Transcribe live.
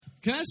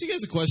Can I ask you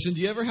guys a question?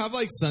 Do you ever have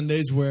like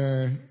Sundays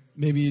where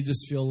maybe you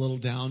just feel a little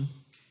down?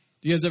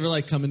 Do you guys ever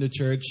like come into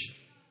church?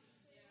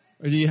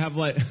 Or do you have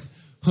like,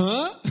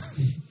 huh?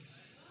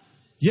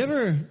 You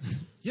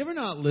ever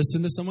not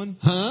listen to someone?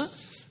 Huh?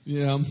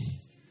 You know,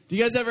 do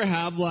you guys ever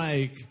have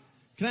like,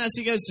 can I ask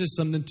you guys just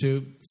something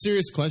too?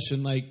 Serious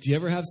question. Like, do you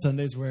ever have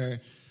Sundays where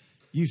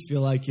you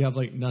feel like you have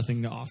like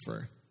nothing to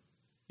offer?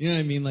 You know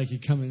what I mean? Like you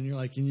come in and you're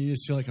like, and you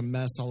just feel like a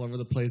mess all over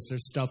the place.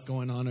 There's stuff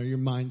going on, or your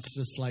mind's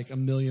just like a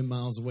million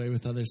miles away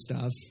with other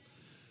stuff.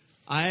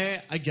 I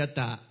get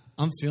that.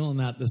 I'm feeling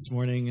that this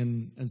morning,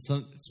 and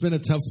it's been a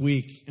tough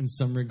week in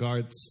some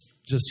regards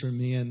just for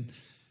me. And,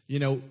 you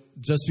know,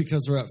 just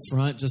because we're up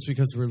front, just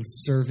because we're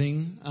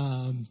serving,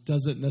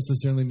 doesn't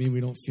necessarily mean we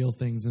don't feel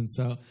things. And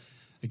so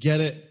I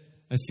get it.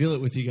 I feel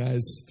it with you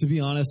guys. To be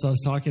honest, I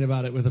was talking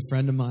about it with a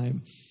friend of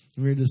mine,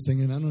 and we were just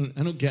thinking,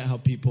 I don't get how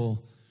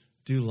people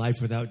do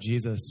life without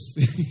Jesus.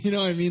 You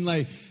know what I mean?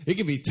 Like, it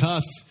can be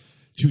tough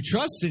to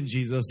trust in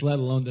Jesus, let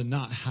alone to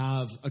not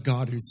have a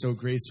God who's so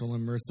graceful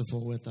and merciful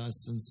with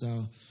us. And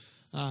so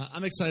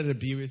I'm excited to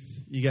be with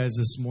you guys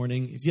this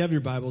morning. If you have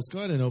your Bibles, go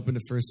ahead and open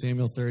to 1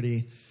 Samuel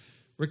 30.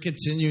 We're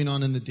continuing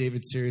on in the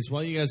David series.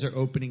 While you guys are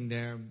opening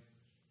there,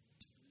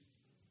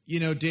 you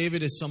know,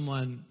 David is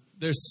someone,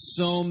 there's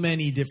so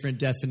many different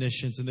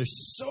definitions, and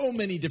there's so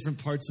many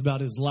different parts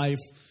about his life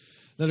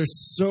that are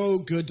so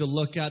good to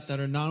look at, that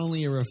are not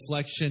only a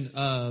reflection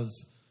of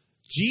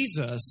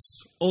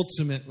Jesus,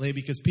 ultimately,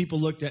 because people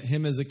looked at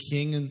him as a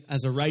king and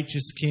as a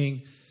righteous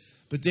king,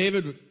 but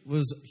David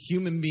was a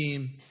human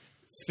being,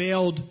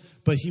 failed,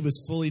 but he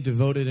was fully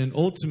devoted, and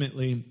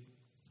ultimately,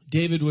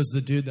 David was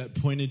the dude that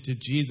pointed to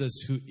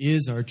Jesus, who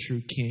is our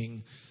true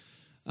king,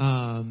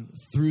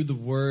 through the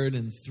word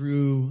and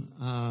through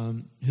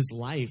his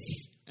life.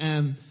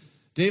 And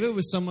David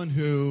was someone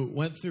who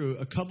went through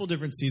a couple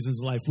different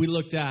seasons of life. We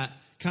looked at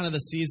kind of the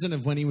season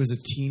of when he was a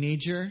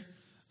teenager,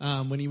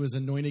 when he was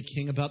anointed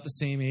king, about the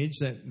same age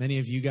that many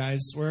of you guys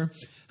were,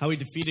 how he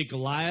defeated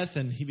Goliath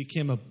and he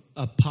became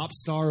a pop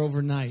star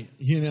overnight,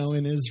 you know,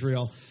 in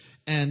Israel.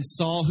 And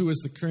Saul, who was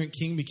the current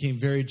king, became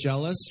very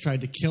jealous,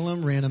 tried to kill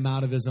him, ran him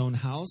out of his own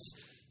house,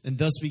 and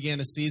thus began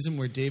a season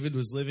where David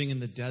was living in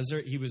the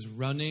desert. He was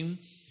running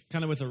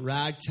kind of with a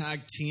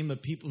ragtag team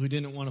of people who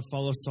didn't want to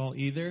follow Saul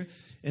either.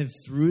 And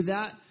through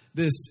that,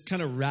 this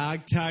kind of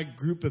ragtag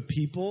group of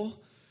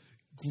people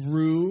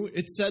grew.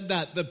 It said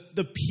that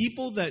the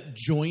people that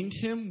joined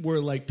him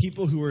were like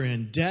people who were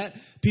in debt,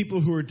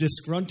 people who were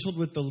disgruntled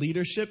with the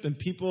leadership, and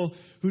people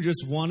who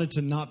just wanted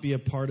to not be a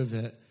part of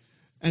it.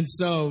 And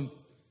so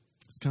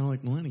it's kind of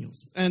like millennials.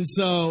 And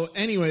so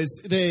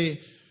anyways, they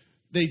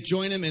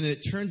join him, and it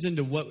turns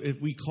into what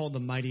we call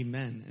the mighty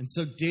men. And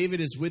so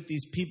David is with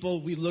these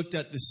people. We looked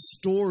at this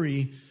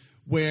story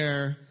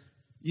where,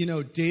 you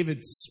know, David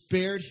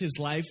spared his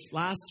life.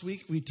 Last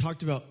week, we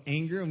talked about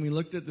anger, and we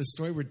looked at the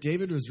story where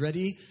David was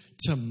ready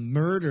to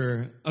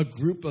murder a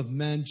group of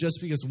men just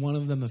because one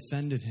of them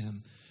offended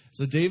him.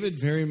 So David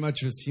very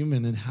much was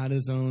human and had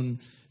his own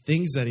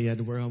things that he had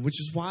to work on,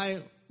 which is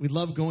why we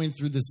love going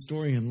through this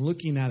story and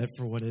looking at it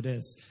for what it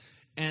is.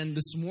 And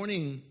this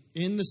morning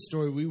in the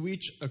story, we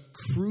reach a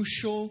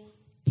crucial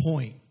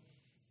point.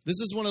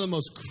 This is one of the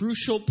most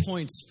crucial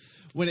points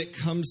when it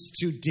comes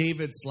to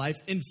David's life.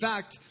 In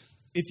fact,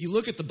 if you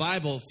look at the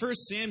Bible, 1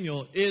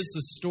 Samuel is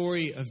the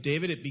story of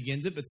David. It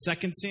begins it, but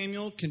 2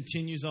 Samuel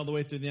continues all the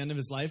way through the end of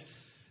his life.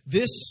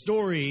 This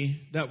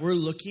story that we're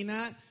looking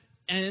at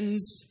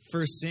ends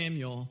 1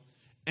 Samuel,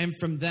 and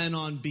from then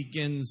on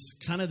begins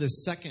kind of the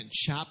second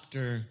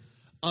chapter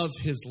of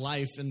his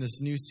life in this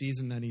new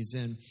season that he's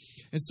in.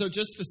 And so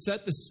just to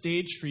set the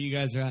stage for you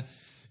guys,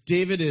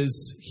 David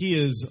is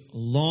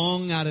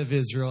long out of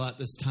Israel at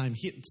this time.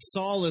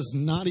 Saul is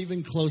not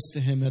even close to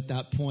him at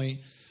that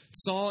point.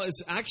 Saul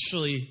is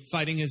actually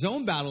fighting his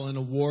own battle in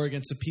a war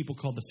against a people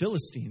called the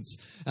Philistines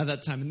at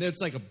that time. And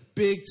there's like a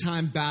big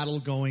time battle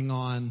going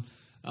on.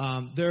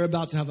 They're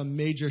about to have a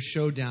major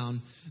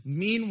showdown.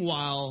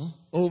 Meanwhile,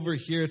 over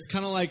here, it's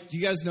kind of like,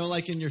 you guys know,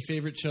 like in your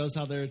favorite shows,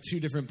 how there are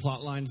two different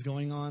plot lines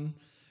going on.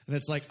 And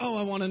it's like, oh,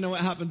 I want to know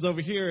what happens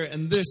over here.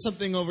 And there's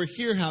something over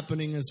here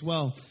happening as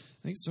well.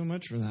 Thanks so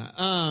much for that.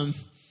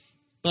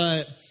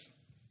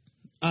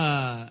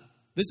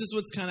 This is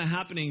what's kind of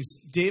happening.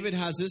 David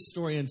has his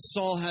story and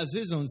Saul has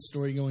his own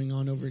story going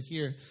on over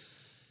here.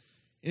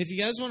 And if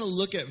you guys want to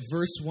look at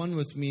verse 1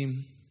 with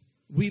me,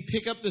 we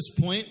pick up this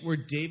point where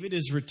David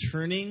is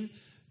returning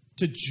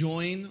to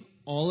join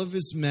all of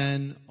his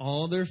men,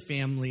 all their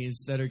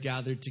families that are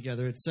gathered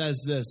together. It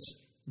says this,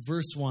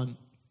 verse 1.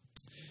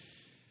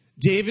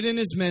 David and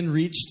his men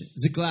reached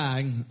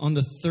Ziklag on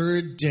the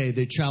third day.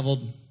 They traveled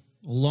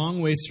a long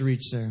ways to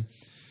reach there.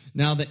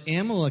 Now the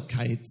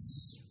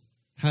Amalekites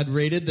had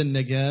raided the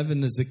Negev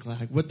and the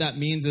Ziklag. What that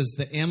means is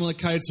the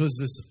Amalekites was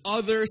this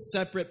other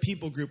separate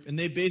people group, and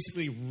they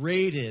basically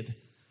raided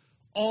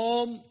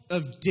all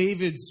of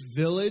David's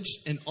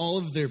village and all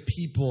of their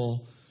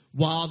people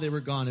while they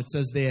were gone. It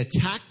says they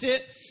attacked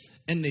it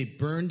and they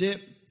burned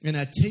it and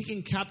had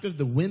taken captive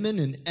the women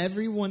and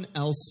everyone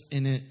else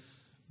in it,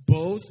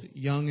 both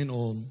young and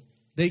old.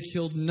 They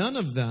killed none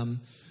of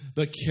them,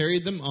 but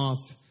carried them off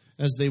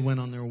as they went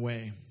on their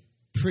way.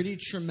 Pretty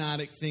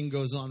traumatic thing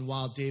goes on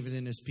while David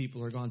and his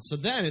people are gone. So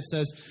then it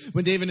says,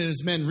 when David and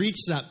his men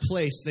reach that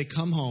place, they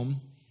come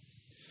home.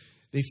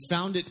 They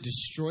found it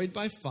destroyed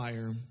by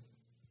fire,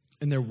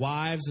 and their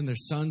wives and their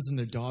sons and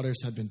their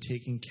daughters had been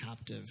taken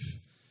captive.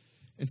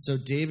 And so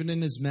David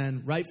and his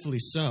men, rightfully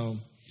so,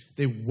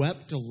 they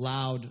wept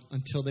aloud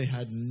until they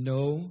had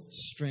no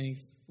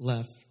strength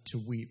left to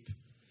weep.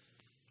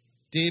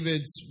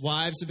 David's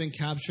wives had been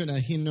captured,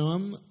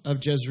 Ahinoam of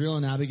Jezreel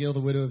and Abigail,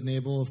 the widow of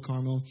Nabal of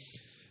Carmel.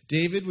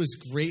 David was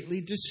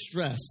greatly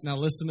distressed. Now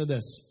listen to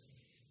this.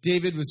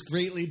 David was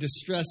greatly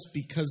distressed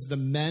because the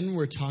men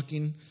were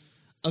talking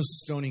of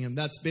stoning him.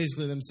 That's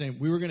basically them saying,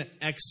 we were going to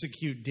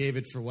execute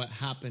David for what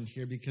happened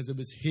here because it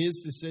was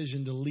his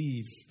decision to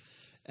leave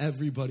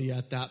everybody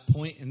at that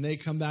point. And they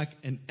come back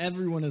and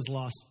everyone has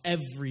lost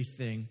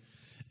everything.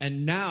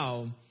 And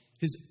now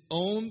his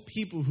own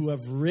people who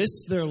have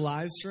risked their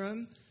lives for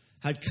him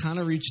had kind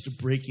of reached a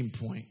breaking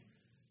point.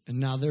 And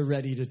now they're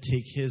ready to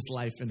take his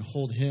life and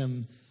hold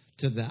him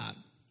to that.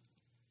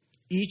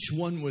 Each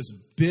one was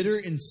bitter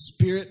in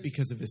spirit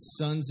because of his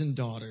sons and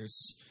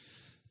daughters.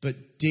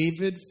 But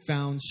David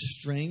found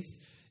strength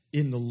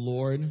in the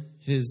Lord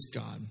his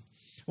God.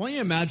 I want you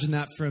to imagine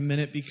that for a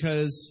minute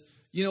because,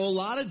 a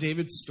lot of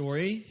David's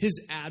story,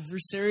 his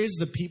adversaries,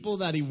 the people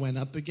that he went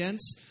up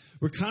against,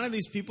 were kind of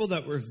these people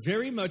that were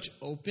very much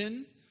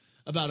open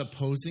about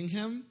opposing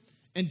him.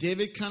 And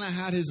David kind of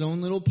had his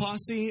own little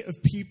posse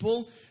of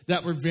people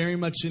that were very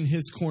much in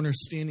his corner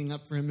standing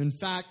up for him. In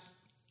fact,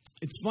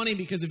 it's funny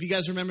because if you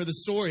guys remember the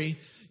story,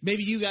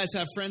 maybe you guys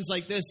have friends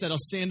like this that'll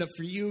stand up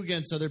for you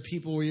against other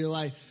people where you're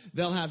like,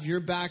 they'll have your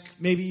back.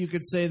 Maybe you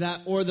could say that.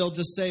 Or they'll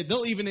just say,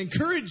 they'll even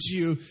encourage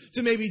you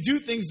to maybe do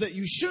things that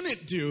you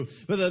shouldn't do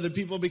with other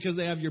people because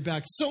they have your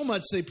back so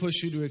much they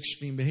push you to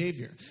extreme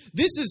behavior.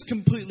 This is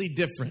completely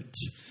different.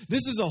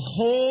 This is a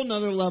whole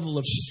nother level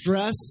of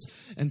stress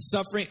and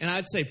suffering. And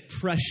I'd say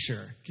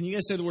pressure. Can you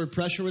guys say the word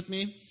pressure with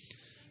me?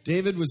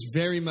 David was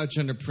very much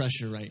under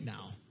pressure right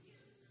now.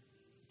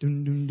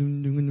 Dun, dun,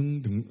 dun, dun,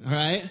 dun, dun. All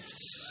right?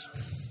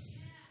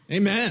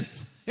 Amen.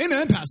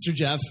 Amen, Pastor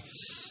Jeff.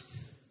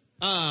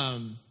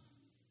 But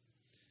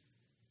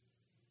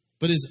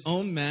his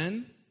own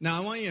men. Now, I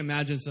want you to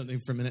imagine something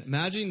for a minute.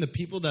 Imagine the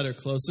people that are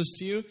closest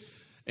to you,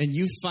 and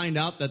you find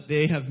out that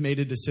they have made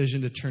a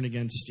decision to turn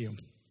against you,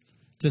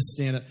 to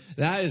stand up.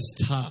 That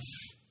is tough.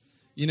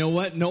 You know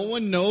what? No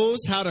one knows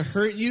how to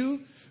hurt you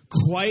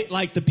quite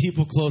like the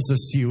people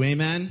closest to you.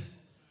 Amen?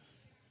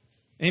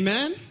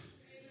 Amen?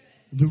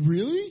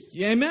 Really?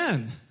 Yeah,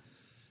 amen.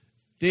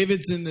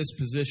 David's in this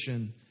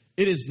position.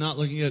 It is not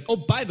looking good. Oh,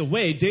 by the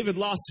way, David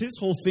lost his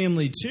whole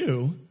family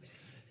too.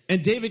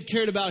 And David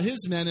cared about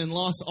his men and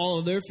lost all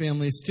of their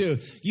families too.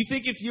 You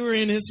think if you were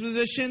in his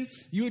position,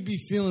 you would be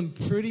feeling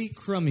pretty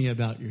crummy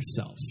about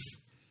yourself,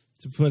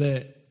 to put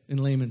it in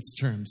layman's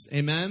terms.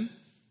 Amen?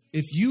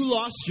 If you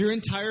lost your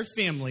entire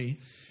family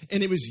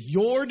and it was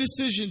your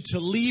decision to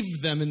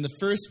leave them in the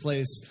first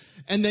place,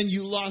 and then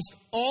you lost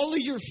all of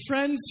your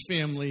friends'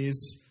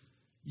 families,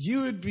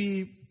 you would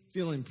be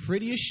feeling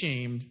pretty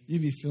ashamed.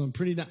 You'd be feeling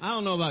pretty down. I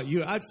don't know about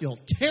you. I'd feel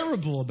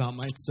terrible about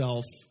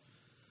myself.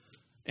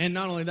 And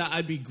not only that,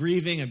 I'd be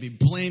grieving. I'd be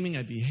blaming.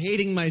 I'd be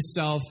hating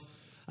myself.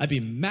 I'd be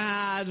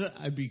mad.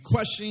 I'd be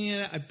questioning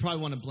it. I'd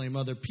probably want to blame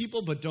other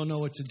people, but don't know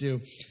what to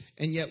do.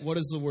 And yet, what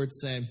does the word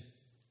say?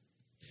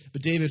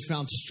 But David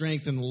found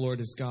strength in the Lord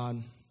his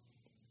God.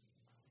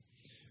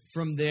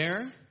 From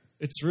there,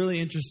 it's really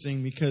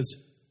interesting because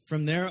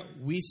from there,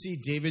 we see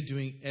David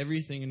doing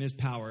everything in his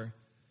power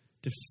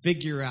to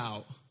figure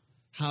out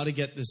how to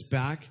get this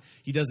back.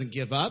 He doesn't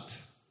give up.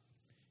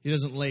 He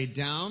doesn't lay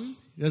down.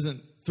 He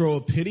doesn't throw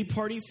a pity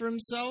party for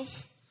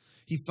himself.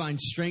 He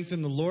finds strength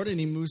in the Lord and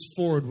he moves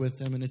forward with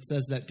them. And it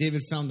says that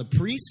David found the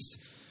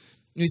priest.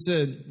 He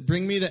said,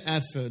 bring me the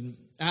ephod.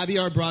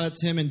 Abiathar brought it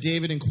to him and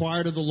David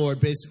inquired of the Lord,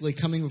 basically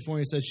coming before him.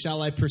 He said,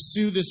 shall I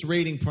pursue this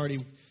raiding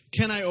party?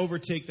 Can I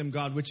overtake them,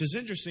 God? Which is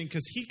interesting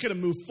because he could have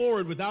moved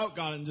forward without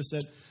God and just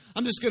said,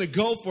 I'm just going to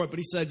go for it. But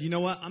he said, you know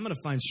what? I'm going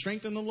to find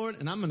strength in the Lord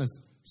and I'm going to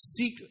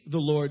seek the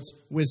Lord's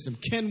wisdom.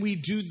 Can we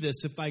do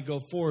this if I go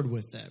forward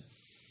with it?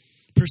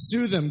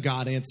 Pursue them,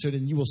 God answered,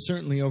 and you will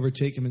certainly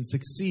overtake them and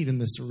succeed in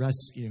this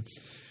rescue.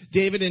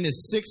 David and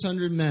his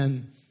 600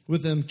 men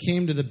with him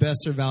came to the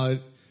Besser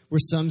Valley, where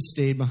some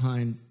stayed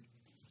behind.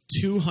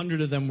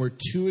 200 of them were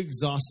too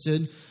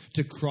exhausted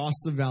to cross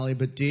the valley,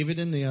 but David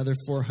and the other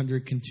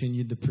 400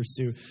 continued the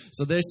pursuit.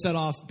 So they set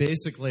off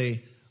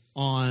basically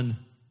on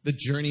the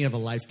journey of a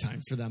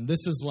lifetime for them.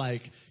 This is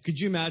like, could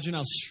you imagine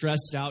how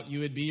stressed out you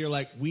would be? You're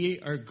like, we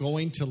are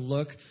going to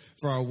look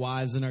for our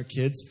wives and our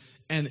kids.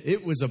 And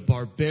it was a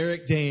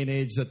barbaric day and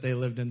age that they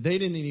lived in. They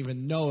didn't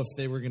even know if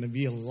they were going to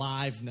be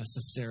alive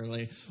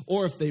necessarily,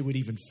 or if they would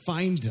even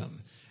find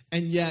them.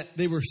 And yet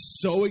they were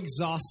so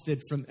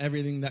exhausted from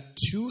everything that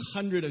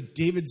 200 of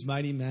David's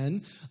mighty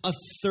men, a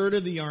third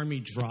of the army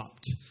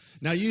dropped.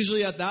 Now,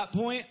 usually at that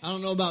point, I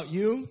don't know about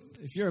you,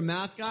 if you're a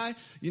math guy,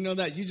 you know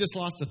that you just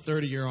lost a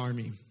third of your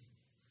army.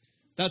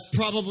 That's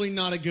probably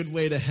not a good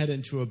way to head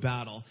into a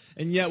battle.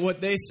 And yet what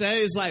they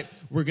say is like,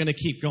 we're going to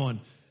keep going.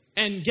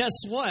 And guess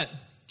what?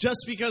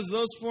 Just because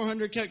those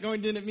 400 kept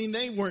going didn't mean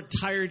they weren't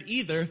tired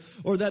either,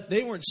 or that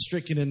they weren't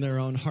stricken in their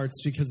own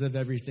hearts because of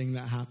everything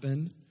that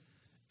happened.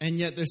 And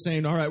yet they're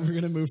saying, all right, we're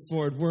going to move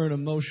forward. We're an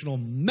emotional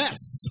mess,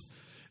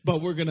 but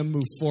we're going to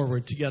move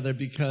forward together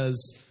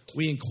because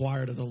we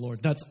inquired of the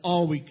Lord. That's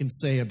all we can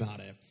say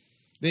about it.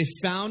 They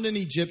found an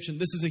Egyptian.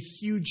 This is a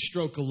huge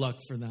stroke of luck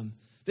for them.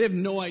 They have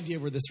no idea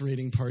where this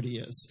raiding party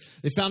is.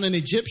 They found an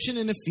Egyptian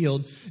in a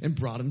field and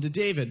brought him to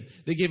David.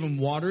 They gave him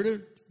water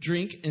to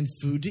drink and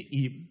food to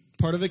eat.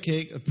 Part of a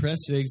cake of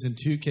pressed figs and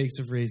 2 cakes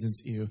of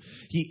raisins. Ew.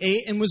 He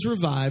ate and was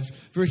revived,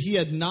 for he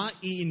had not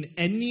eaten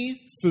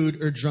any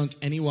food or drunk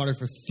any water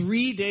for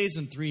 3 days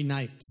and 3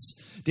 nights.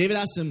 David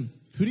asked him,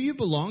 who do you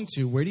belong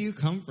to? Where do you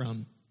come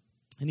from?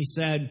 And he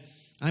said,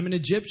 I'm an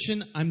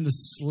Egyptian. I'm the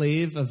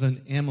slave of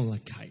an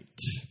Amalekite.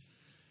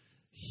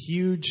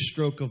 Huge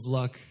stroke of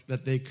luck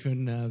that they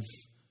couldn't have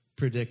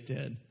predicted.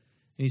 And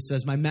he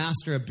says, my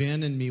master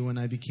abandoned me when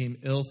I became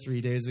ill 3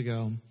 days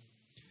ago.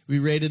 We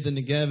raided the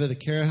Negev of the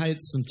Karahites,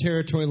 some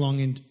territory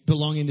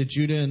belonging to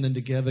Judah, and the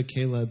Negev of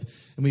Caleb,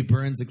 and we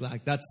burned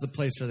Ziklag. That's the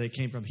place where they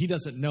came from. He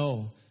doesn't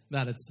know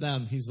that it's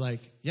them. He's like,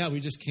 yeah, we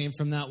just came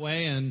from that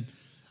way, and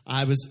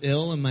I was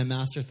ill, and my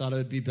master thought it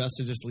would be best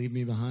to just leave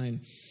me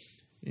behind.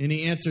 And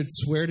he answered,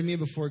 swear to me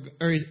before,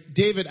 or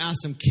David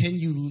asked him, can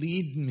you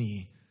lead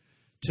me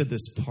to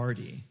this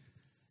party?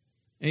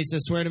 And he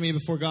says, swear to me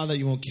before God that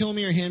you won't kill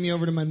me or hand me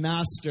over to my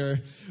master,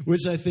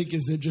 which I think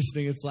is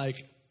interesting. It's like,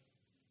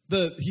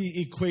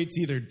 he equates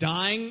either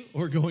dying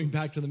or going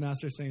back to the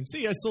master saying,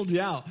 see, I sold you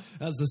out.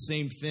 That's the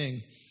same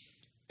thing.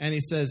 And he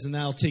says, and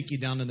I'll take you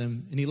down to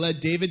them. And he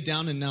led David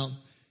down, and now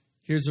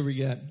here's what we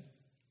get.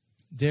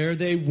 There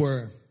they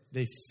were.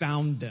 They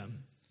found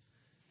them.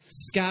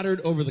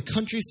 Scattered over the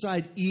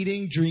countryside,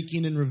 eating,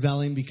 drinking, and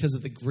reveling because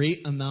of the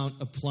great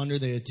amount of plunder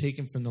they had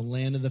taken from the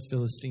land of the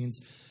Philistines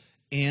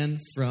and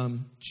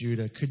from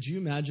Judah. Could you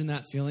imagine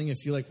that feeling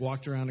if you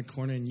walked around a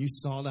corner and you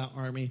saw that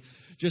army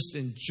just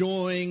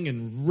enjoying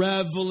and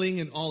reveling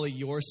in all of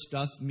your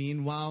stuff?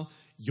 Meanwhile,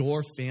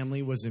 your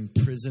family was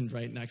imprisoned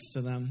right next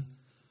to them.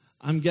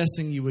 I'm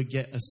guessing you would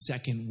get a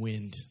second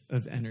wind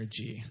of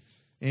energy.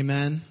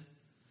 Amen?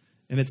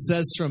 And it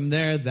says from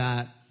there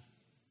that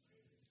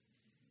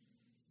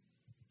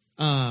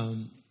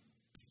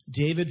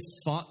David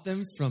fought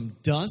them from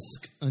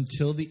dusk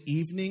until the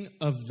evening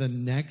of the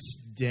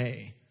next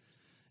day.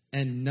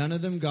 And none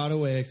of them got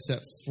away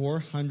except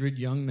 400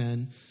 young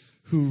men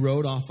who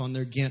rode off on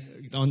their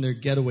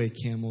getaway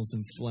camels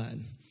and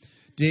fled.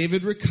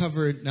 David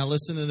recovered, now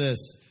listen to this.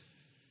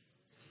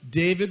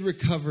 David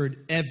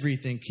recovered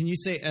everything. Can you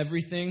say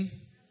everything?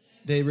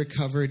 They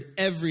recovered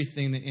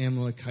everything the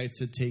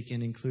Amalekites had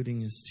taken, including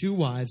his 2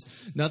 wives.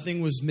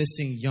 Nothing was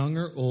missing, young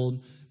or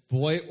old,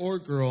 boy or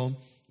girl,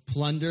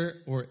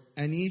 plunder or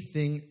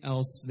anything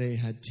else they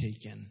had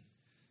taken.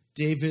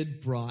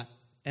 David brought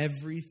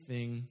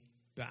everything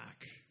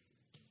back.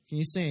 Can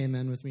you say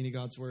amen with me to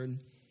God's word?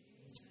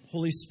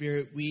 Holy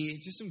Spirit, we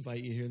just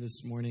invite you here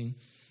this morning.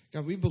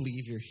 God, we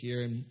believe you're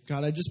here. And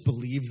God, I just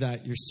believe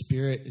that your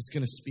Spirit is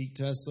going to speak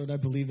to us. Lord, I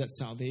believe that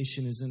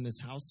salvation is in this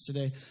house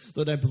today.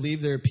 Lord, I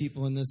believe there are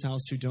people in this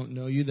house who don't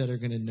know you that are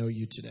going to know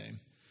you today.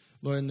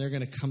 Lord, and they're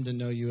going to come to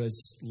know you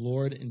as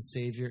Lord and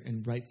Savior,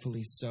 and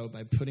rightfully so,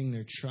 by putting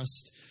their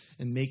trust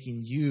and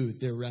making you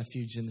their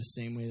refuge in the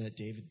same way that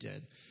David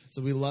did.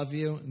 So we love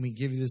you, and we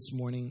give you this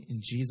morning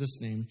in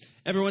Jesus' name.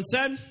 Everyone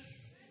said?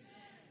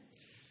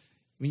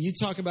 When you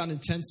talk about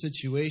intense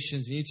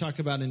situations, and you talk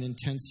about an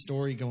intense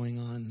story going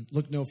on,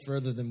 look no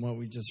further than what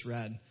we just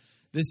read.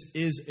 This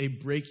is a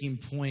breaking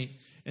point,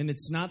 and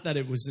it's not that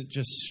it wasn't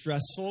just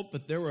stressful,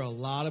 but there were a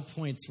lot of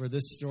points where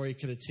this story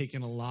could have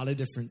taken a lot of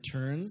different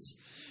turns.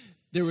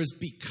 There was,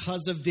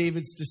 because of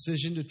David's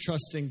decision to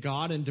trust in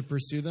God and to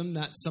pursue them,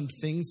 that some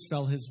things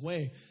fell his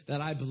way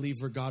that I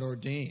believe were God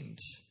ordained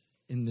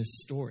in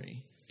this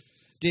story.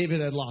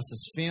 David had lost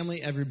his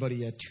family.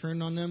 Everybody had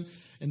turned on him,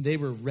 and they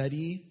were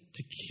ready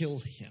to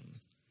kill him.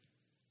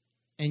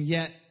 And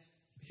yet,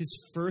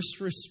 his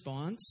first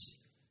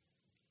response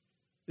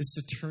is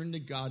to turn to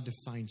God to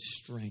find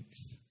strength.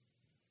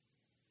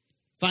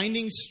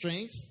 Finding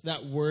strength,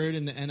 that word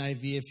in the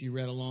NIV, if you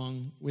read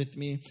along with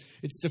me,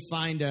 it's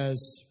defined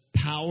as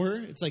power.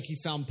 It's like he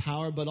found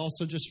power, but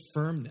also just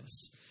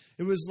firmness.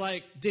 It was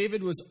like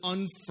David was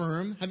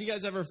unfirm. Have you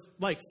guys ever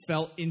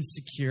felt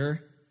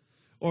insecure?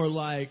 Or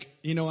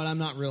you know what, I'm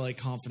not really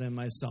confident in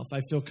myself.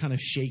 I feel kind of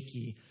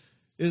shaky.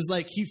 It was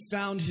like he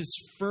found his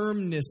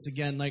firmness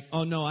again.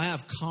 Oh no, I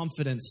have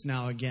confidence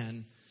now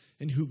again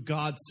in who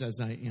God says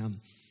I am.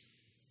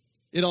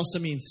 It also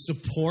means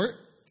support.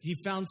 He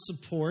found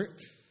support,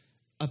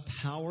 a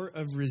power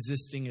of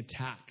resisting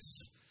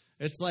attacks.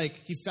 It's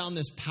like he found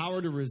this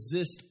power to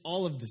resist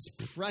all of this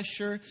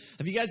pressure.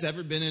 Have you guys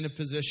ever been in a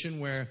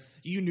position where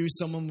you knew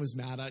someone was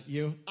mad at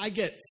you? I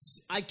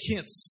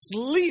can't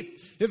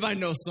sleep if I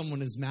know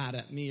someone is mad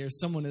at me or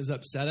someone is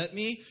upset at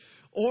me.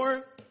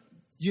 Or,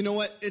 you know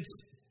what?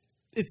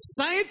 It's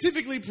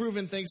scientifically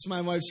proven thanks to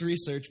my wife's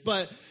research.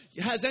 But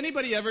has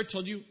anybody ever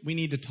told you, we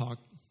need to talk?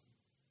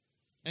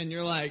 And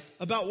you're like,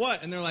 about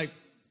what? And they're like,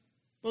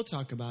 we'll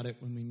talk about it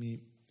when we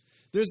meet.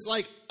 There's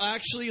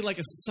actually a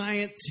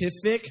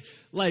scientific,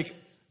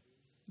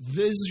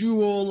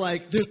 visual,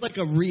 there's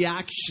a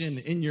reaction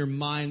in your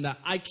mind that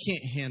I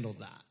can't handle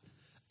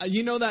that.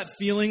 You know that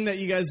feeling that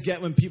you guys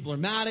get when people are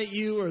mad at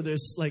you, or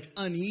there's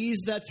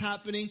unease that's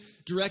happening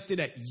directed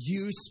at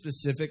you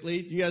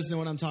specifically? Do you guys know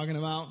what I'm talking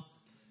about?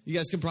 You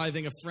guys can probably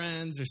think of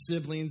friends or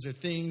siblings or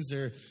things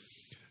or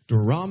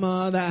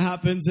drama that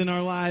happens in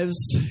our lives,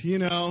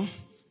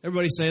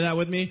 Everybody say that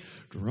with me.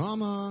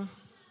 Drama.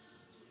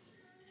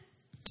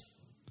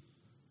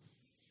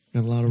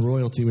 Got a lot of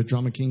royalty with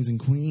drama kings and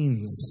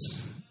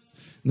queens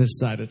on this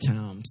side of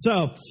town.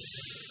 So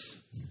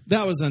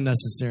that was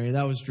unnecessary.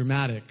 That was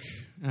dramatic,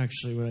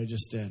 actually, what I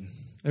just did.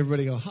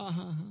 Everybody go, ha, ha,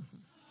 ha.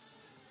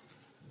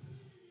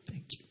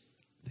 Thank you.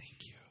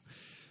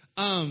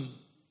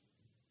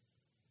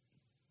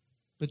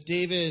 But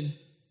David,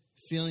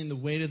 feeling the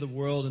weight of the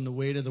world and the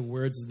weight of the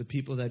words of the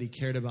people that he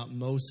cared about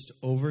most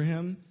over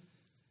him,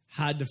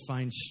 had to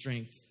find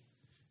strength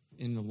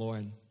in the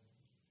Lord.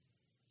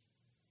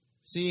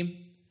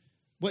 See,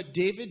 what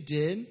David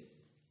did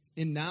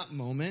in that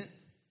moment,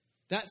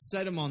 that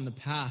set him on the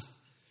path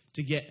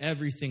to get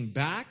everything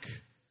back,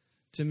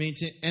 to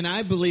maintain. And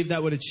I believe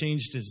that would have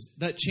changed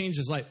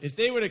his life. If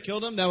they would have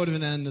killed him, that would have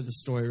been the end of the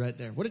story right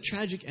there. What a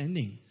tragic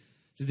ending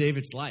to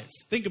David's life.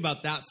 Think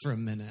about that for a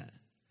minute.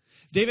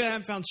 If David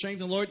hadn't found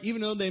strength in the Lord,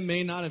 even though they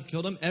may not have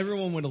killed him,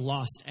 everyone would have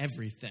lost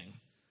everything.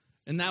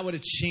 And that would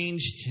have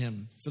changed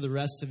him for the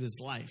rest of his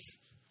life.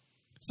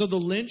 So the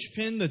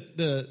linchpin,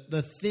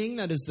 the thing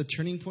that is the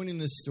turning point in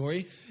this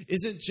story,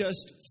 isn't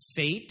just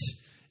fate.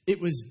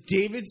 It was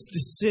David's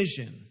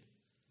decision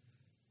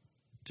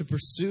to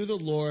pursue the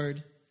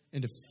Lord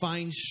and to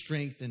find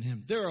strength in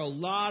him. There are a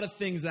lot of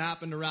things that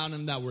happened around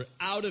him that were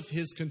out of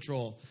his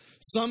control.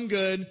 Some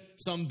good,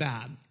 some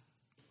bad.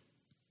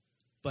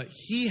 But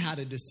he had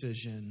a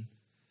decision,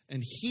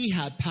 and he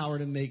had power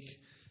to make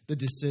the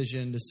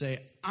decision to say,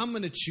 I'm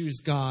going to choose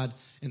God,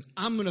 and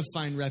I'm going to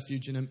find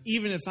refuge in him,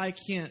 even if I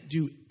can't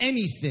do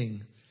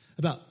anything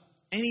about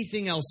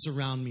anything else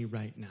around me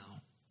right now.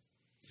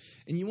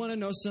 And you want to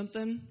know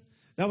something?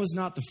 That was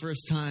not the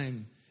first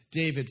time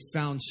David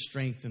found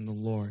strength in the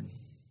Lord.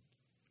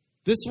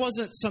 This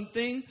wasn't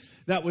something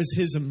that was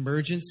his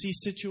emergency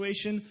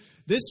situation.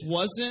 This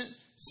wasn't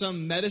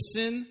some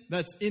medicine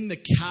that's in the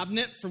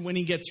cabinet for when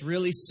he gets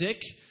really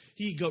sick.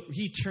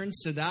 He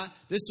turns to that.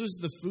 This was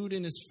the food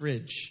in his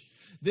fridge.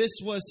 This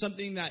was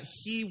something that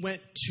he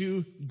went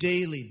to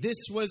daily.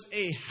 This was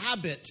a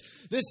habit.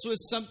 This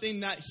was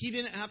something that he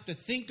didn't have to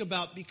think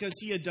about because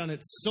he had done it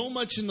so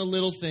much in the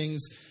little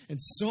things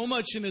and so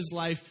much in his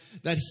life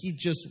that he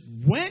just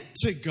went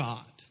to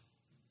God.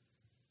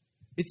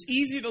 It's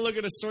easy to look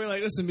at a story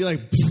like this and be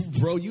like,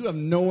 bro, you have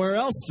nowhere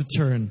else to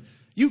turn.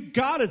 You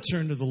got to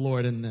turn to the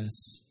Lord in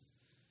this.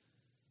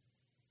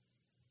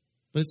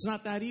 But it's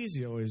not that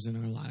easy always in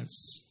our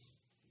lives.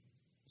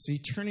 See,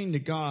 turning to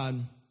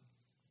God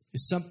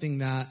is something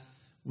that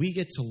we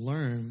get to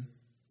learn.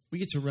 We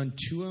get to run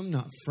to him,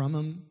 not from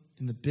him,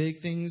 in the big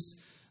things,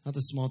 not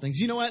the small things.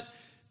 You know what?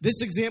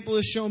 This example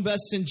is shown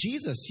best in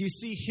Jesus. You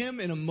see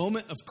him in a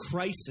moment of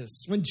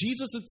crisis. When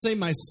Jesus would say,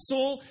 my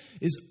soul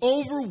is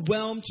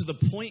overwhelmed to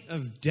the point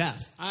of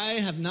death. I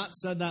have not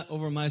said that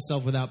over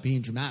myself without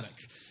being dramatic.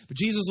 But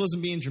Jesus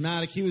wasn't being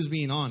dramatic. He was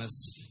being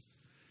honest.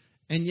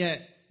 And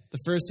yet, the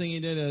first thing he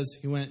did is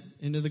he went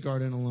into the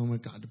garden alone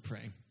with God to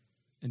pray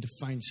and to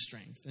find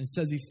strength. And it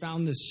says he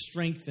found this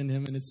strength in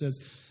him, and it says,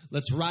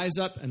 let's rise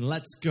up and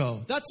let's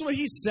go. That's what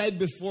he said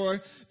before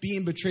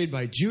being betrayed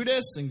by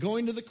Judas and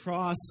going to the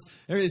cross.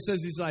 It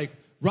says he's like,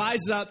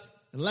 rise up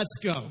and let's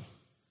go.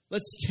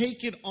 Let's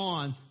take it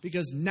on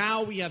because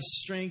now we have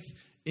strength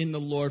in the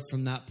Lord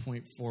from that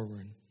point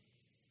forward.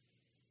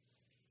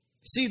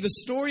 See, the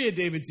story of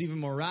David's even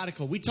more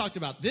radical. We talked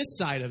about this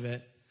side of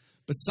it.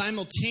 But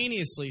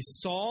simultaneously,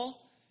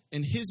 Saul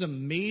and his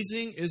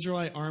amazing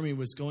Israelite army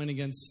was going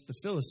against the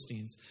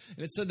Philistines.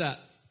 And it said that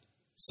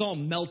Saul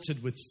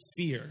melted with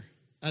fear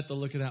at the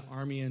look of that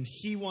army, and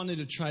he wanted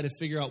to try to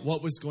figure out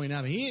what was going to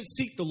happen. He didn't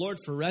seek the Lord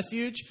for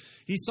refuge.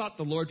 He sought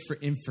the Lord for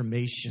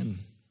information.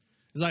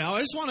 He's like, I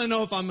just want to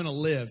know if I'm going to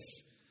live.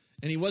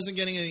 And he wasn't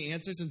getting any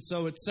answers, and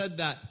so it said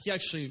that he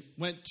actually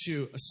went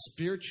to a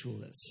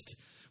spiritualist,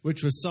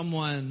 which was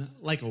someone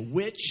like a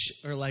witch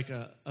or like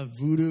a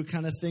voodoo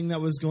kind of thing that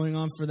was going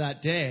on for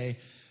that day.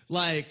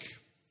 Like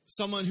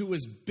someone who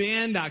was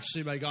banned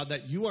actually by God,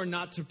 that you are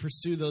not to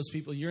pursue those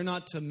people. You're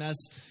not to mess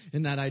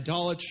in that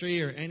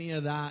idolatry or any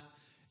of that.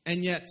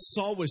 And yet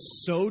Saul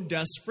was so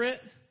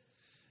desperate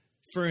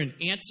for an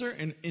answer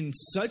and in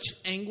such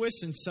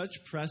anguish and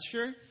such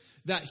pressure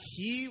that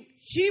he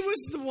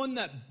was the one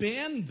that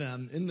banned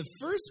them in the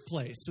first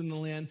place in the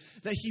land,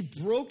 that he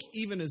broke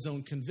even his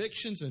own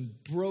convictions and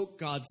broke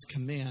God's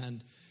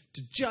command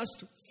to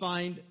just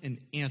find an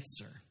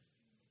answer.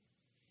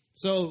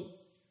 So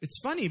it's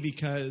funny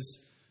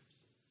because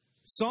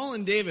Saul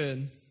and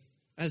David,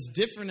 as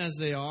different as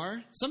they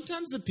are,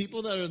 sometimes the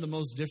people that are the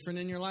most different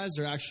in your lives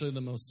are actually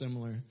the most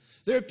similar.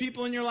 There are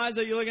people in your lives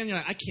that you look at and you're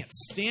like, I can't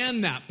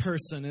stand that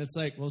person. And it's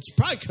like, well, it's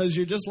probably because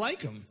you're just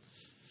like them.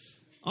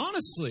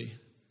 Honestly.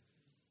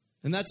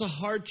 And that's a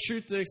hard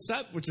truth to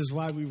accept, which is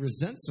why we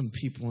resent some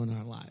people in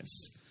our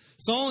lives.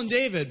 Saul and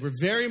David were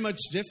very much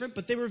different,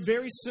 but they were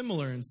very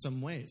similar in some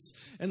ways.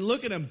 And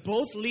look at them,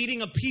 both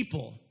leading a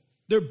people.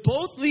 They're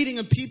both leading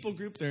a people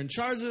group. They're in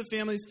charge of the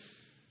families.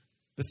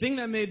 The thing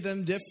that made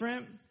them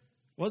different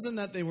wasn't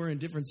that they were in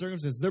different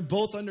circumstances. They're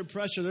both under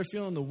pressure. They're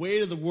feeling the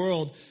weight of the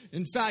world.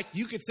 In fact,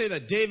 you could say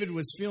that David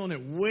was feeling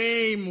it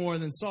way more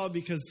than Saul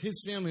because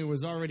his family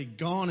was already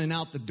gone and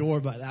out the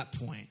door by that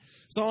point.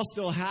 Saul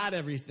still had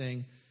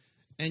everything.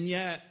 And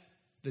yet,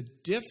 the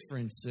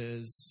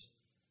differences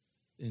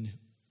in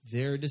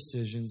their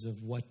decisions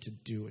of what to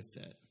do with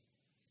it.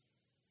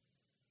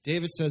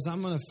 David says,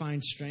 I'm going to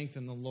find strength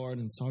in the Lord.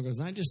 And Saul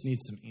goes, I just need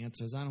some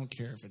answers. I don't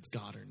care if it's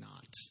God or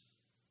not.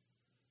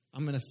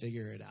 I'm going to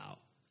figure it out.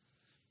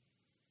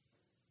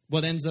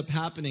 What ends up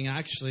happening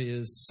actually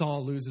is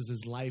Saul loses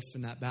his life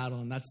in that battle,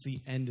 and that's the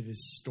end of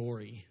his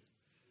story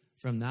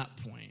from that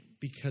point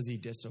because he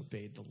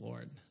disobeyed the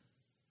Lord.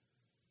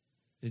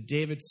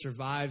 David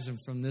survives, and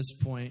from this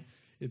point,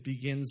 it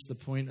begins the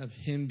point of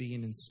him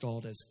being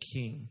installed as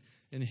king.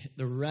 And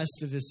the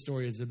rest of his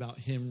story is about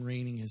him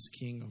reigning as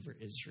king over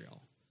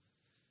Israel.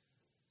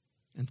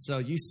 And so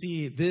you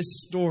see this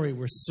story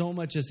where so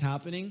much is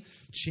happening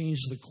change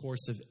the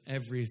course of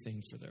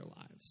everything for their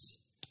lives.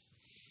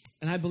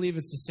 And I believe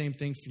it's the same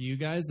thing for you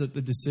guys, that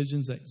the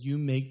decisions that you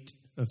make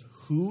of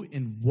who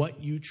and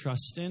what you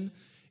trust in,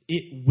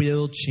 it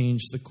will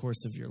change the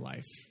course of your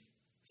life,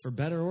 for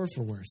better or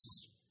for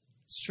worse.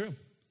 It's true.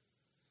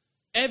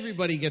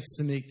 Everybody gets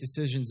to make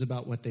decisions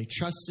about what they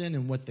trust in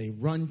and what they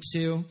run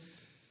to.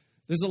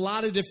 There's a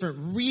lot of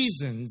different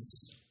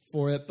reasons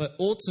for it, but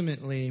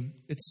ultimately,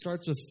 it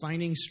starts with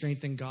finding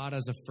strength in God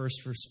as a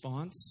first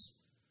response,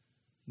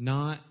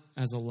 not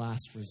as a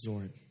last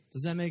resort.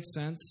 Does that make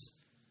sense?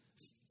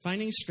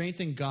 Finding strength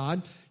in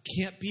God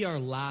can't be our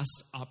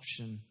last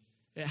option.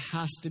 It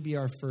has to be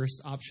our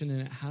first option,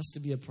 and it has to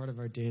be a part of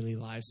our daily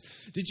lives.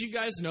 Did you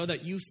guys know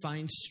that you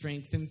find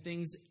strength in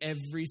things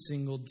every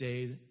single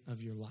day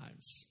of your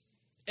lives?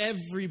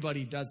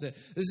 Everybody does it.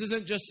 This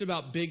isn't just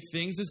about big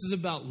things. This is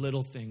about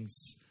little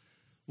things.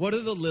 What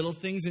are the little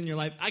things in your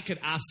life? I could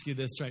ask you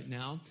this right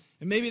now,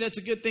 and maybe that's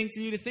a good thing for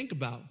you to think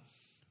about.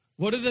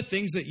 What are the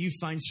things that you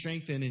find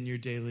strength in your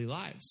daily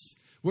lives?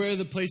 Where are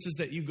the places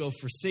that you go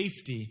for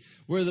safety?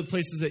 Where are the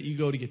places that you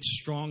go to get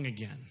strong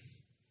again?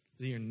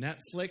 Is it your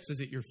Netflix?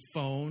 Is it your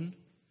phone?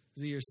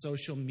 Is it your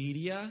social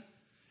media?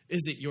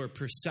 Is it your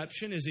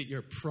perception? Is it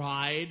your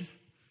pride?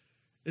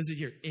 Is it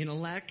your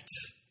intellect?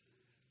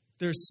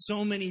 There's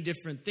so many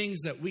different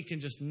things that we can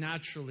just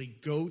naturally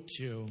go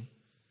to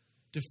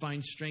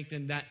find strength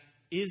in that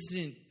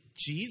isn't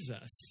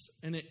Jesus,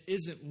 and it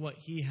isn't what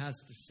he has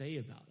to say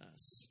about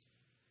us.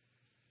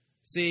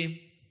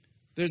 See,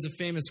 there's a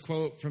famous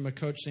quote from a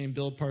coach named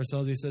Bill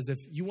Parcells. He says, if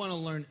you want to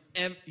learn,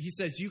 he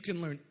says you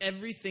can learn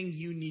everything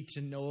you need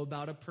to know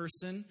about a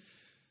person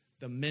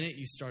the minute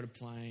you start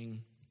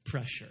applying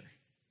pressure.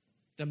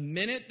 The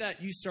minute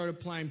that you start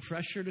applying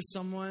pressure to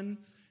someone,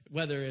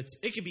 whether it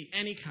could be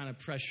any kind of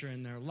pressure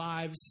in their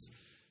lives,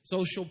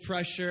 social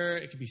pressure,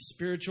 it could be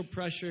spiritual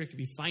pressure, it could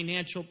be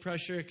financial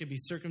pressure, it could be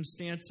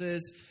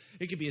circumstances,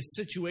 it could be a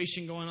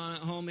situation going on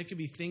at home, it could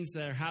be things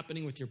that are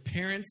happening with your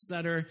parents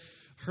that are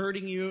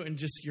hurting you and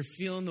just you're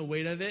feeling the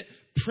weight of it.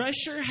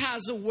 Pressure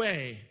has a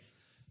way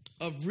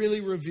of really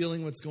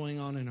revealing what's going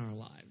on in our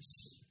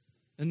lives.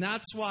 And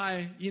that's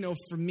why,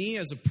 for me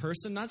as a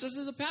person, not just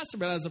as a pastor,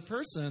 but as a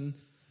person,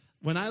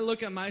 when I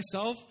look at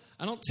myself,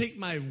 I don't take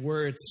my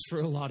words for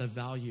a lot of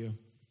value.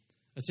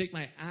 I take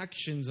my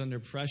actions under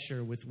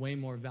pressure with way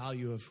more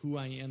value of who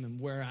I am and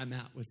where I'm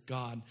at with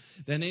God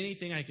than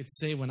anything I could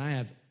say when I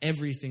have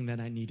everything that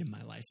I need in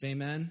my life.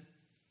 Amen?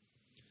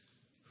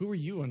 Who are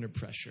you under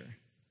pressure?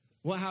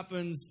 What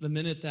happens the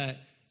minute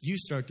that you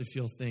start to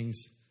feel things?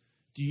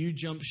 Do you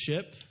jump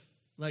ship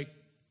like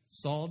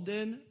Saul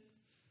did?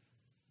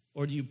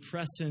 Or do you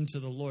press into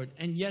the Lord?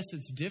 And yes,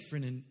 it's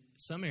different in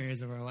some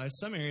areas of our lives.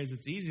 Some areas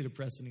it's easy to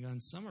press into God,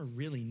 and some are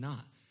really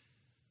not.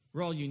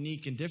 We're all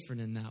unique and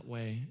different in that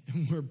way,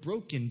 and we're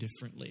broken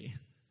differently.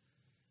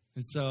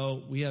 And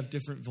so we have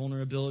different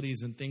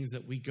vulnerabilities and things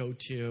that we go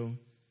to,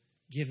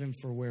 given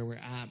for where we're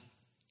at.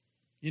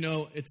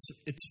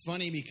 It's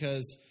funny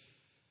because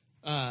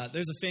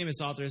there's a famous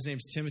author. His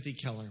name's Timothy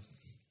Keller.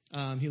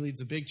 He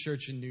leads a big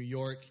church in New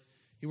York.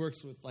 He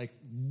works with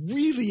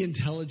really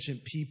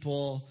intelligent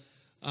people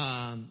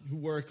who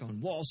work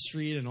on Wall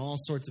Street and all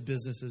sorts of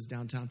businesses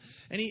downtown.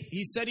 And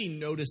he said he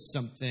noticed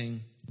something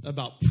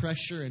about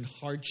pressure and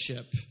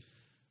hardship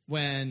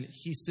when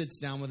he sits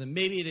down with them.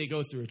 Maybe they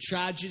go through a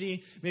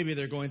tragedy. Maybe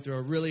they're going through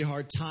a really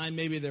hard time.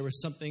 Maybe there was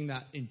something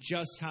that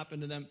just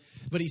happened to them.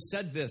 But he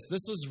said this.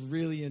 This was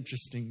really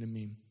interesting to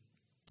me.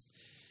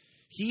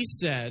 He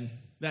said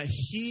that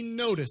he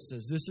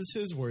notices, this is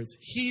his words,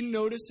 he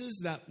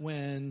notices that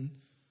when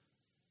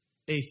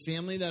a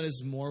family that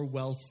is more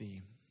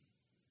wealthy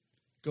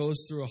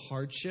goes through a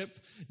hardship,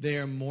 they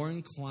are more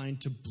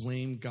inclined to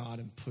blame God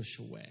and push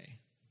away.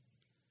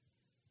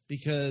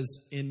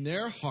 Because in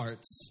their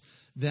hearts,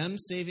 them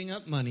saving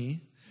up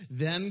money,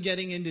 them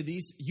getting into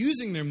these,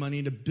 using their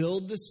money to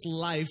build this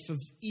life of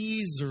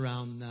ease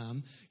around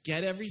them,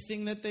 get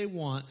everything that they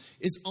want,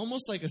 is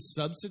almost like a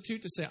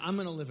substitute to say, I'm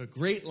going to live a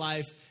great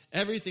life,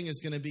 everything is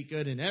going to be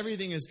good, and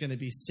everything is going to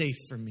be safe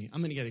for me. I'm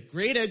going to get a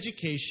great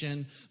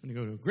education, I'm going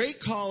to go to a great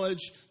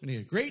college, I'm going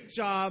to get a great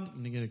job,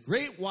 I'm going to get a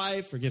great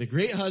wife, or get a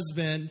great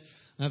husband,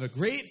 I have a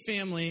great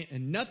family,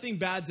 and nothing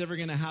bad's ever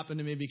going to happen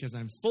to me because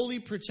I'm fully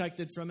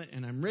protected from it,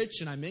 and I'm rich,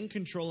 and I'm in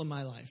control of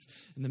my life.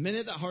 And the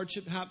minute that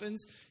hardship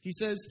happens, he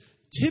says,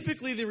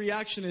 typically the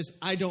reaction is,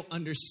 I don't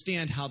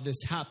understand how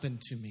this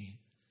happened to me.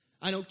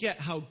 I don't get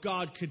how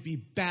God could be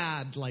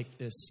bad like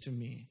this to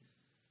me.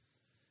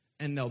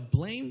 And they'll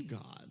blame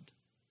God.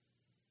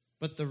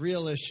 But the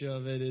real issue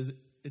of it is,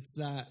 it's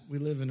that we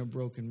live in a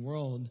broken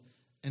world,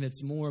 and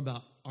it's more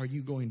about, are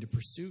you going to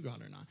pursue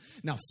God or not?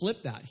 Now,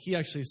 flip that. He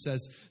actually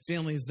says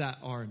families that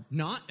are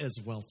not as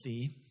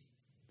wealthy,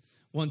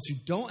 ones who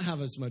don't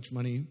have as much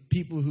money,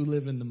 people who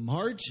live in the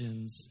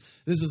margins,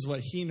 this is what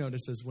he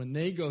notices. When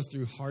they go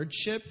through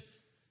hardship,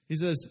 he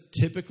says,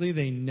 typically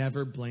they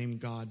never blame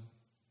God.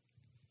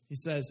 He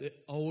says it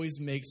always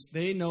makes,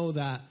 they know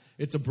that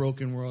it's a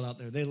broken world out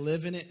there. They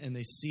live in it and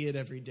they see it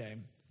every day.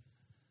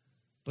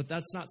 But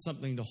that's not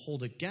something to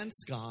hold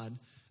against God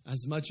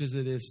as much as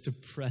it is to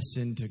press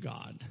into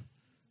God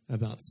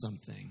about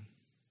something.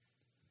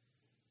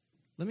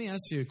 Let me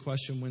ask you a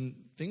question. When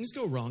things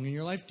go wrong in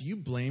your life, do you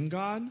blame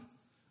God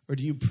or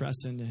do you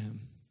press into him?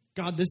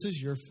 God, this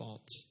is your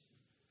fault.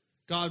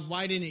 God,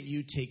 why didn't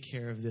you take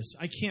care of this?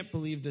 I can't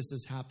believe this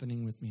is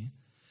happening with me.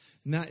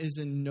 And that is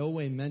in no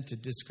way meant to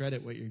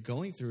discredit what you're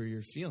going through or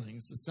your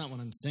feelings. That's not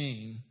what I'm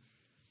saying.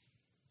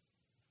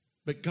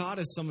 But God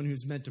is someone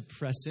who's meant to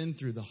press in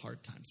through the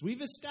hard times.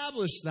 We've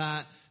established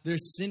that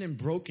there's sin and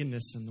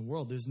brokenness in the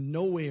world. There's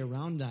no way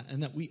around that,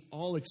 and that we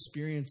all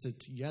experience it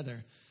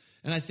together.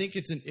 And I think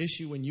it's an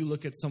issue when you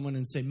look at someone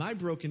and say, my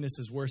brokenness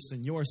is worse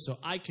than yours, so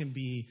I can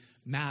be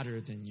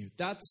madder than you.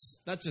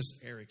 That's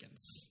just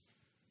arrogance.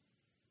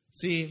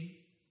 See,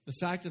 the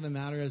fact of the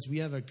matter is we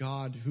have a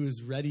God who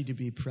is ready to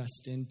be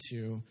pressed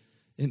into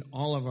in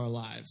all of our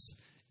lives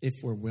if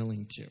we're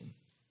willing to.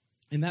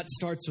 And that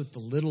starts with the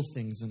little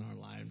things in our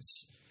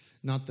lives,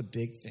 not the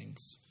big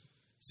things.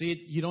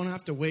 See, you don't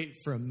have to wait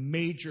for a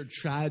major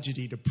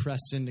tragedy to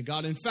press into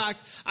God. In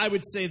fact, I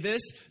would say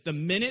this, the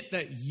minute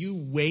that you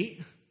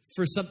wait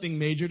for something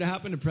major to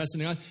happen to press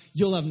into God,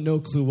 you'll have no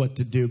clue what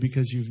to do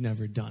because you've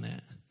never done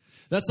it.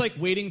 That's like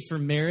waiting for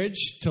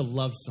marriage to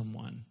love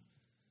someone.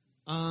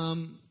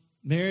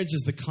 Marriage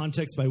is the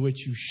context by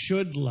which you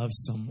should love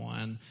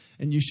someone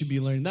and you should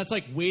be learning. That's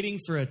like waiting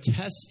for a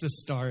test to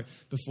start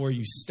before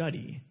you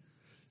study.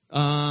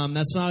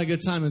 That's not a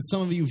good time. And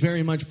some of you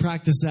very much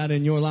practice that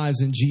in your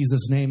lives. In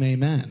Jesus' name,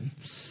 amen.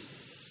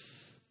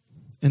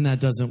 And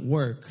that doesn't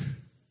work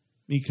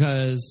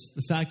because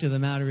the fact of the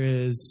matter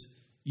is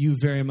you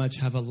very much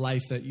have a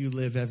life that you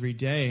live every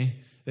day,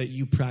 that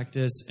you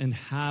practice and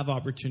have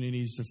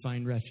opportunities to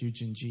find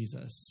refuge in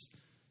Jesus,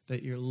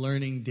 that you're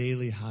learning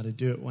daily how to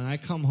do it. When I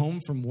come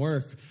home from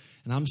work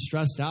and I'm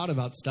stressed out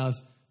about stuff,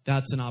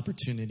 that's an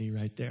opportunity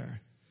right there.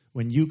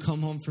 When you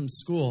come home from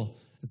school,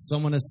 if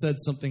someone has said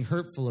something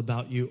hurtful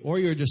about you, or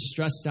you're just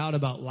stressed out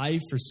about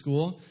life or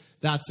school,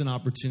 that's an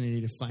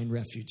opportunity to find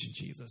refuge in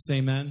Jesus.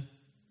 Amen?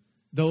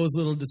 Those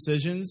little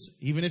decisions,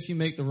 even if you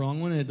make the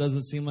wrong one and it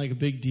doesn't seem like a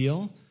big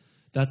deal,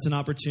 that's an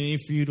opportunity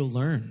for you to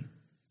learn.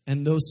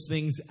 And those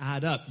things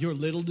add up. Your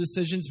little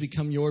decisions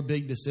become your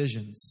big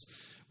decisions,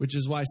 which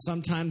is why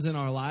sometimes in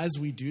our lives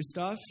we do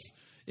stuff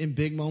in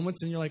big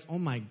moments and you're like, oh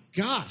my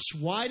gosh,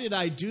 why did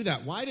I do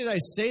that? Why did I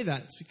say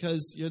that? It's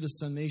because you're the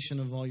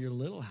summation of all your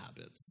little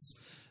habits,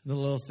 the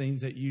little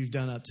things that you've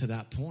done up to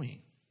that point.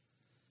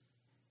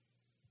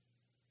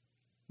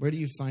 Where do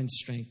you find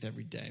strength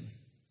every day?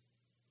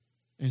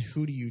 And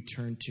who do you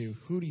turn to?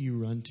 Who do you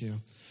run to?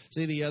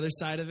 See, the other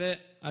side of it,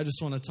 I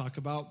just want to talk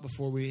about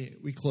before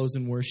we close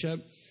in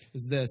worship,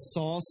 is this.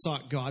 Saul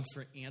sought God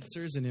for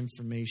answers and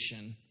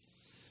information,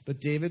 but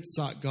David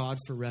sought God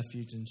for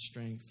refuge and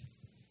strength.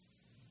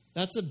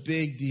 That's a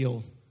big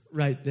deal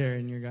right there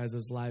in your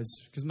guys' lives.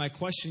 Because my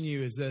question to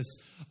you is this.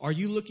 Are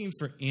you looking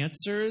for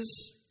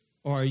answers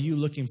or are you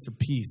looking for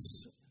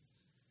peace?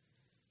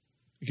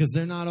 Because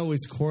they're not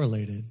always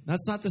correlated.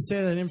 That's not to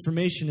say that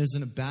information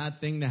isn't a bad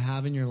thing to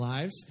have in your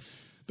lives.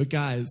 But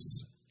guys,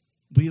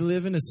 we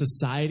live in a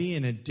society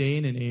in a day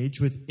and an age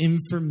with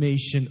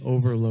information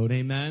overload.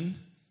 Amen?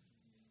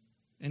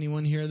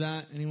 Anyone hear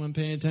that? Anyone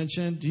paying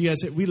attention? Do you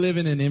guys? We live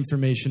in an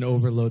information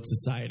overload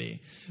society.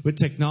 With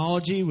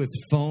technology, with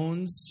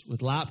phones, with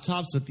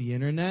laptops, with the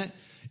internet.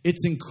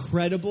 It's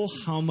incredible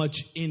how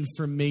much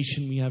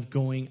information we have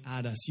going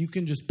at us. You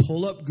can just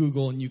pull up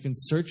Google and you can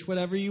search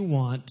whatever you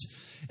want.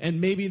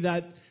 And maybe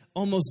that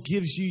almost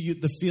gives you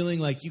the feeling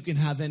like you can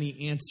have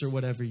any answer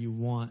whatever you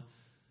want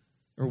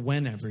or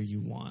whenever you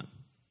want.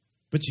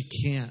 But you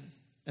can't.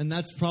 And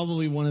that's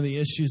probably one of the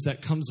issues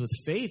that comes with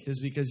faith, is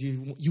because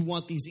you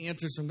want these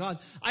answers from God.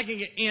 I can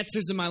get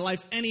answers in my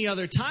life any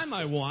other time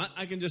I want.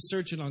 I can just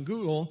search it on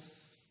Google.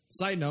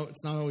 Side note,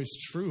 it's not always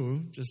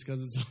true just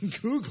because it's on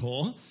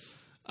Google.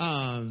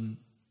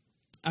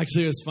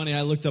 Actually, it was funny.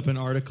 I looked up an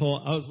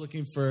article. I was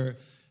looking for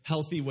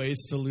healthy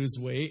ways to lose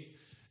weight.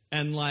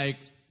 And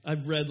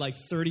I've read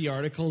 30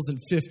 articles, and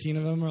 15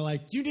 of them are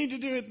like, you need to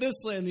do it this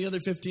way. And the other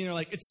 15 are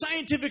like, it's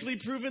scientifically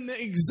proven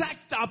the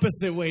exact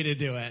opposite way to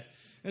do it.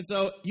 And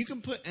so you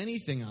can put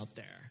anything out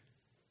there.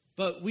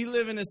 But we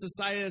live in a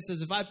society that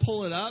says if I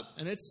pull it up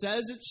and it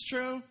says it's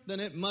true, then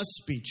it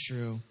must be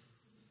true.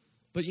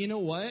 But you know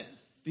what?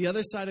 The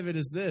other side of it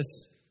is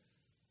this.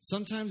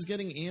 Sometimes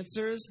getting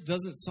answers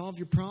doesn't solve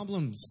your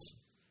problems.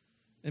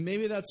 And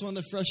maybe that's one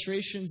of the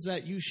frustrations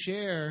that you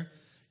share,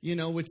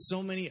 with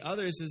so many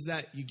others, is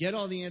that you get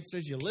all the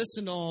answers, you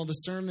listen to all the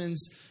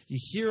sermons, you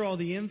hear all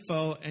the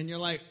info, and you're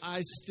like,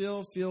 I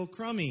still feel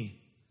crummy.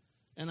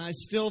 And I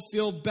still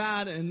feel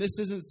bad, and this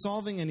isn't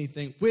solving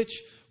anything, which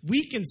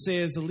we can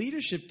say as a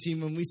leadership team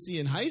when we see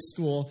in high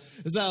school,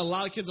 is that a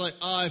lot of kids are like,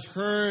 oh, I've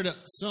heard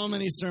so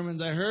many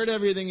sermons. I heard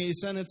everything he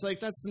said. And it's like,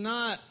 that's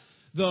not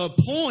the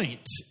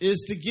point,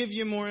 is to give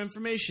you more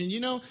information.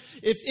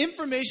 If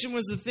information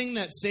was the thing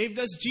that saved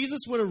us, Jesus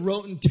would have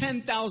written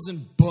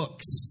 10,000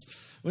 books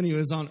when he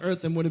was on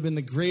earth and would have been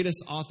the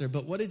greatest author.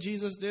 But what did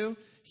Jesus do?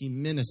 He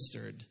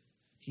ministered.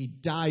 He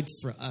died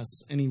for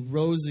us, and he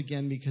rose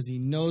again because he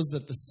knows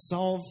that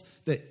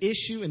the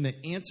issue and the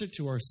answer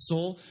to our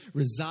soul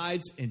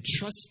resides in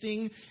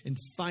trusting and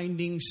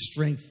finding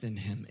strength in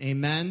him.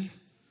 Amen?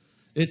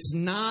 It's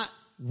not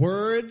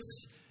words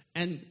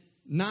and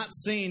not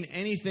saying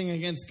anything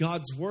against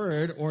God's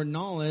word or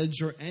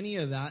knowledge or any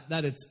of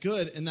that it's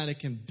good and that it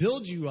can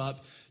build you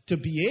up to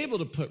be able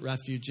to put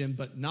refuge in,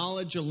 but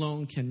knowledge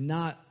alone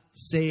cannot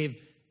save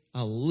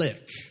a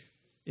lick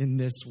in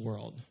this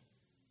world.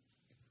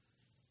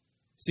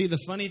 See, the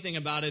funny thing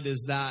about it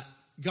is that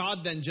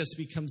God then just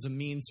becomes a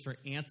means for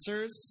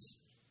answers,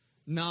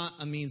 not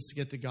a means to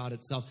get to God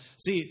itself.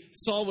 See,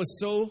 Saul was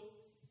so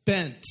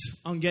bent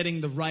on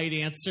getting the right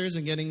answers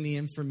and getting the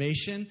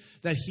information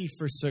that he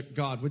forsook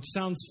God, which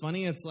sounds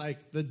funny. It's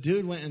like the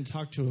dude went and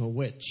talked to a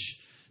witch.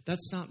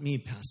 That's not me,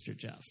 Pastor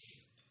Jeff.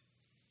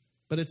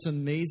 But it's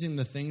amazing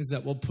the things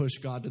that we'll push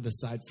God to the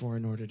side for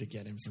in order to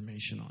get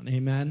information on.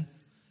 Amen?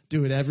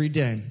 Do it every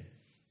day.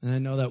 And I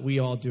know that we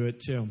all do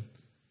it too.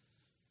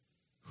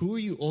 Who are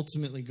you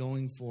ultimately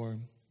going for?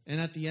 And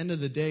at the end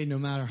of the day, no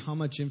matter how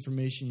much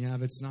information you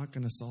have, it's not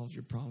going to solve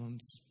your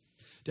problems.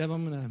 Deb,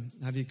 I'm going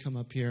to have you come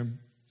up here. I'm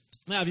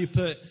going to have you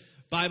put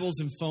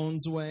Bibles and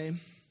phones away.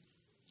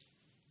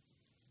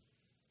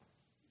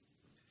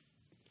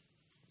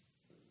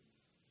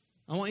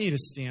 I want you to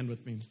stand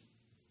with me.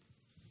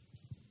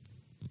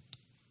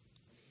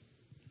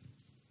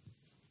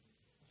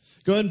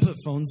 Go ahead and put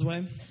phones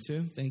away,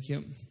 too. Thank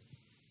you.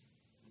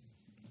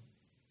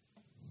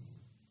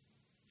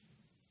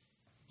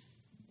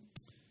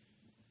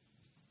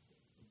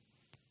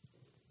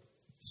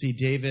 See,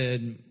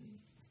 David,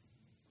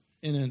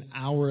 in an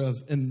hour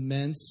of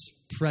immense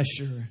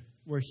pressure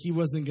where he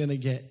wasn't going to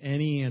get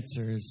any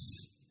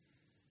answers,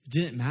 it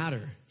didn't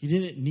matter. He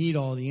didn't need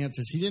all the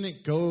answers. He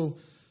didn't go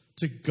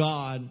to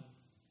God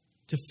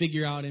to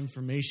figure out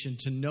information,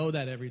 to know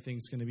that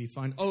everything's going to be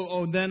fine.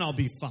 Then I'll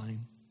be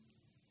fine.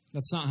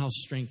 That's not how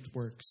strength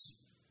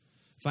works.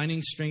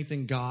 Finding strength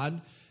in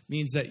God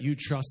means that you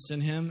trust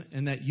in him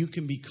and that you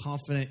can be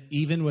confident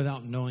even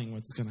without knowing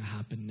what's going to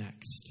happen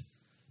next.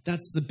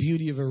 That's the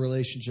beauty of a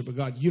relationship with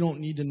God. You don't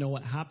need to know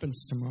what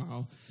happens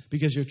tomorrow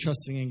because you're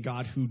trusting in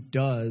God who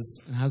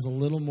does and has a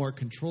little more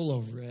control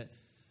over it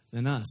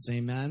than us.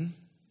 Amen?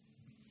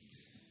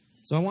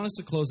 So I want us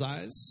to close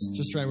eyes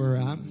just right where we're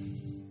at.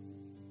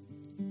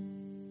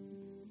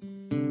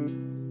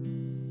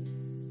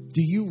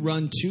 Do you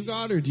run to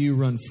God or do you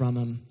run from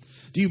him?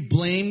 Do you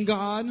blame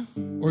God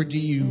or do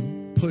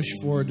you push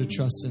forward to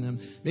trust in him?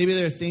 Maybe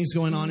there are things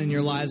going on in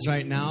your lives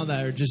right now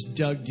that are just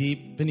dug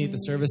deep beneath the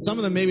surface. Some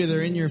of them, maybe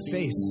they're in your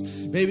face.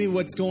 Maybe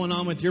what's going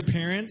on with your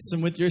parents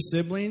and with your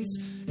siblings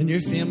and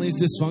your family's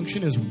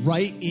dysfunction is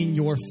right in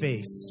your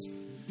face.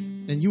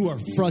 And you are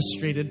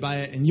frustrated by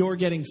it, and you're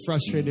getting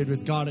frustrated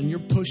with God, and you're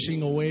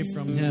pushing away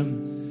from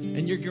him.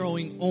 And you're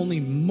growing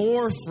only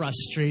more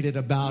frustrated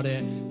about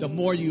it the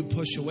more you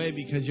push away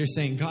because you're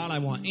saying, God, I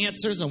want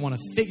answers. I want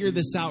to figure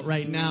this out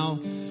right now.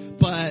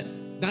 But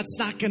that's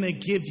not going to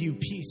give you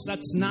peace.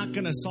 That's not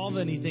going to solve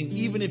anything,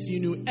 even if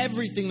you knew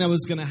everything that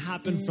was going to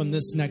happen from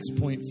this next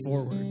point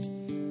forward.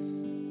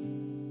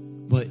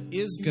 What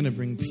is going to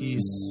bring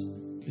peace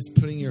is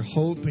putting your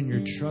hope and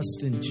your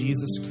trust in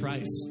Jesus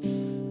Christ,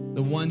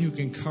 the one who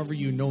can cover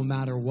you no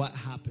matter what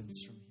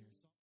happens from